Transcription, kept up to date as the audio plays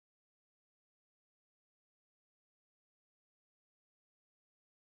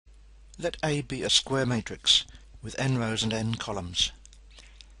Let A be a square matrix with n rows and n columns.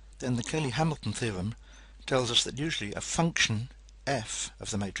 Then the Cayley-Hamilton theorem tells us that usually a function f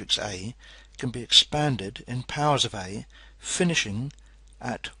of the matrix A can be expanded in powers of A, finishing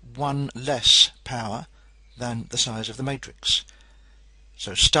at one less power than the size of the matrix.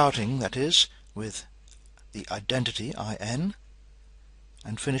 So starting, that is, with the identity in,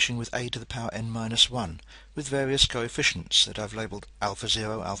 and finishing with a to the power n minus 1, with various coefficients that I've labelled alpha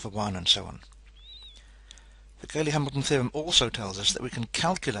 0, alpha 1, and so on. The Cayley-Hamilton theorem also tells us that we can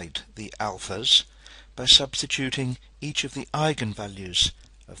calculate the alphas by substituting each of the eigenvalues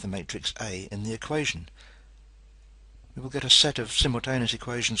of the matrix A in the equation. We will get a set of simultaneous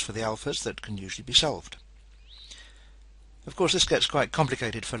equations for the alphas that can usually be solved. Of course, this gets quite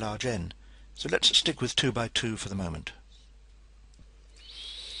complicated for large n, so let's stick with 2 by 2 for the moment.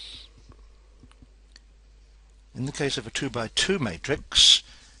 In the case of a 2 by 2 matrix,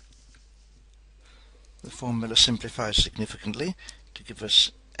 the formula simplifies significantly to give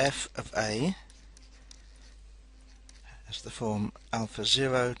us f of A as the form alpha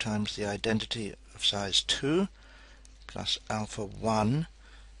 0 times the identity of size 2 plus alpha 1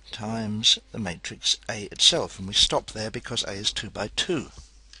 times the matrix A itself, and we stop there because A is 2 by 2.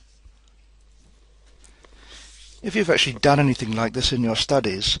 If you've actually done anything like this in your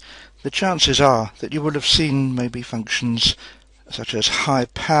studies, the chances are that you will have seen maybe functions such as high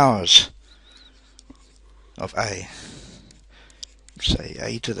powers of A, say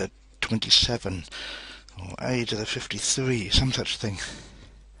a to the 27 or a to the 53, some such thing.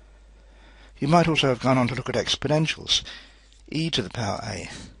 You might also have gone on to look at exponentials, e to the power A,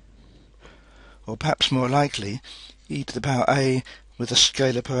 or perhaps more likely e to the power A with a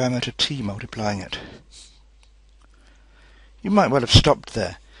scalar parameter t multiplying it. You might well have stopped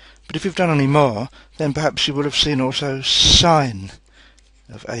there, but if you've done any more, then perhaps you will have seen also sine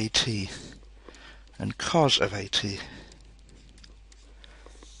of at and cos of at.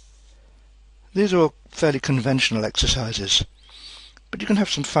 These are all fairly conventional exercises, but you can have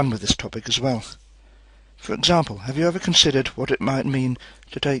some fun with this topic as well. For example, have you ever considered what it might mean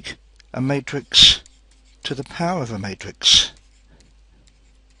to take a matrix to the power of a matrix?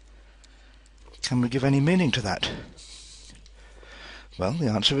 Can we give any meaning to that? Well, the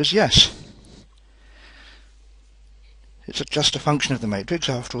answer is yes. It's just a function of the matrix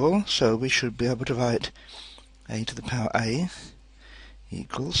after all, so we should be able to write a to the power A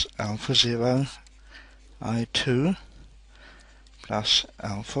equals alpha 0 I2 plus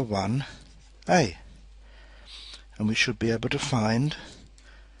alpha 1 A. And we should be able to find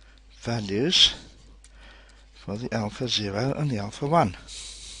values for the alpha 0 and the alpha 1.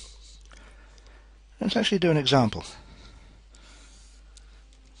 Let's actually do an example.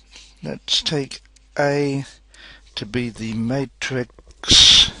 Let's take A to be the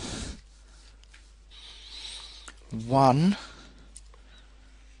matrix 1,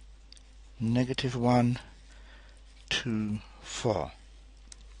 negative 1, 2, 4.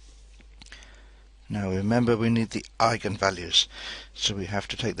 Now remember, we need the eigenvalues, so we have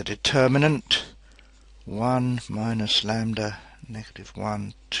to take the determinant 1 minus lambda, negative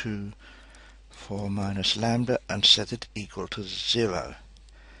 1, 2, 4 minus lambda, and set it equal to 0.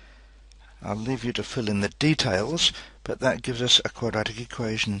 I'll leave you to fill in the details, but that gives us a quadratic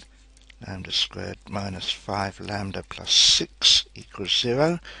equation, lambda squared minus 5 lambda plus 6 equals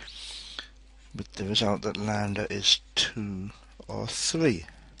 0, with the result that lambda is 2 or 3.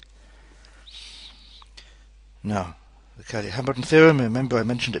 Now, the Cayley-Hamilton theorem, remember I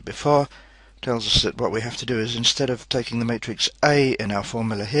mentioned it before, tells us that what we have to do is, instead of taking the matrix A in our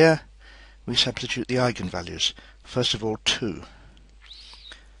formula here, we substitute the eigenvalues. First of all, 2.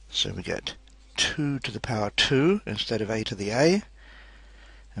 So we get 2 to the power 2 instead of a to the A,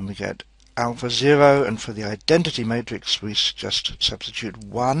 and we get alpha 0, and for the identity matrix we just substitute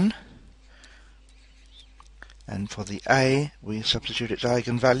 1, and for the A we substitute its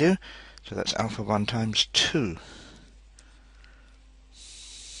eigenvalue, so that's alpha 1 times 2.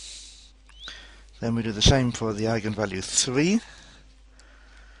 Then we do the same for the eigenvalue 3,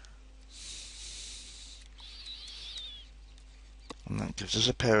 and that gives us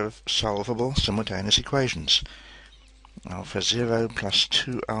a pair of solvable simultaneous equations. Alpha 0 plus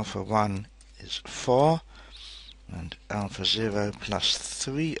 2 alpha 1 is 4, and alpha 0 plus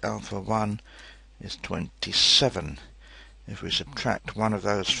 3 alpha 1 is 27. If we subtract one of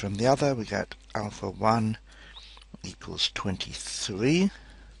those from the other, we get alpha 1 equals 23,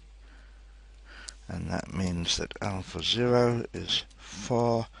 and that means that alpha 0 is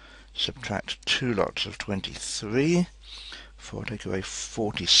 4, subtract 2 lots of 23, 4 take away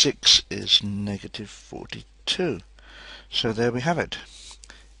 46 is negative 42. So there we have it.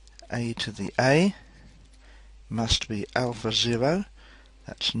 a to the a must be alpha 0,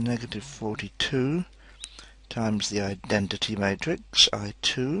 that's negative 42, times the identity matrix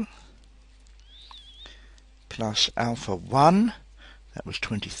I2, plus alpha 1, that was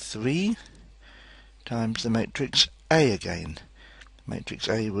 23, times the matrix A again. Matrix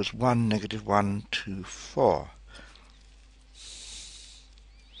A was 1, negative 1, 2, 4.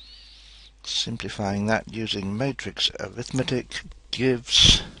 Simplifying that using matrix arithmetic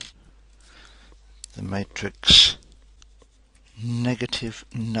gives the matrix negative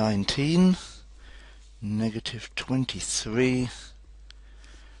 19, negative 23,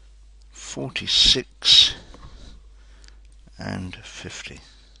 46, and 50.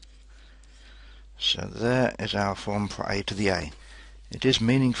 So there is our form for a to the a. It is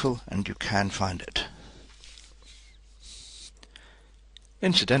meaningful and you can find it.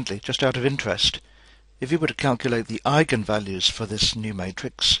 Incidentally, just out of interest, if you were to calculate the eigenvalues for this new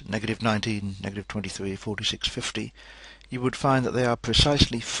matrix, negative 19, negative 23, 46, 50, you would find that they are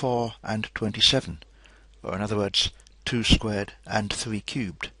precisely 4 and 27, or in other words, 2 squared and 3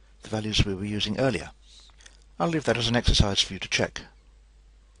 cubed, the values we were using earlier. I'll leave that as an exercise for you to check.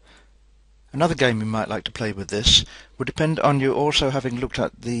 Another game you might like to play with this would depend on you also having looked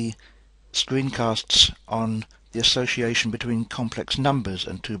at the screencasts on the association between complex numbers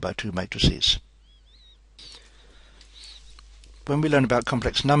and 2x2 matrices. When we learn about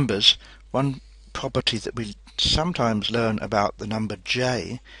complex numbers, one property that we sometimes learn about the number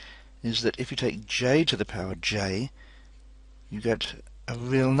j is that if you take j to the power j, you get a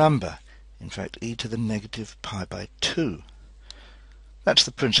real number, in fact e to the negative pi by 2. That's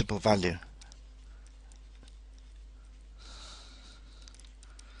the principal value.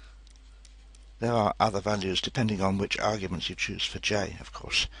 There are other values depending on which arguments you choose for j, of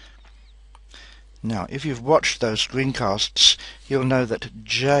course. Now, if you've watched those screencasts, you'll know that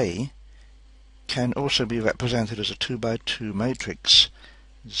j can also be represented as a 2x2 matrix,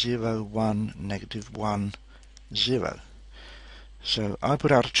 0, 1, negative 1, 0. So I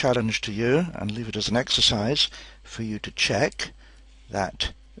put out a challenge to you and leave it as an exercise for you to check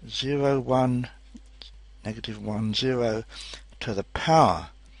that 0, 1, negative 1, 0 to the power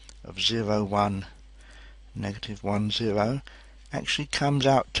of 0, 1, negative 1, 0 actually comes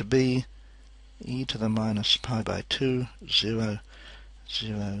out to be e to the minus pi by 2, 0,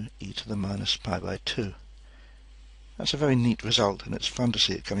 0, e to the minus pi by 2. That's a very neat result, and it's fun to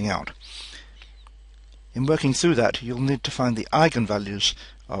see it coming out. In working through that, you'll need to find the eigenvalues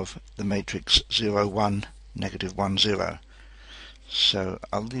of the matrix 0, 1, negative 1, 0. So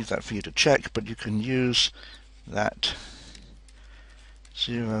I'll leave that for you to check, but you can use that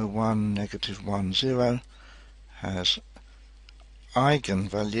 0, 1, negative 1, 0 has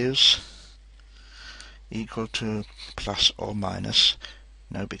eigenvalues equal to plus or minus,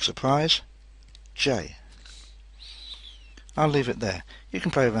 no big surprise, j. I'll leave it there. You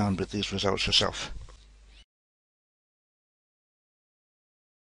can play around with these results yourself.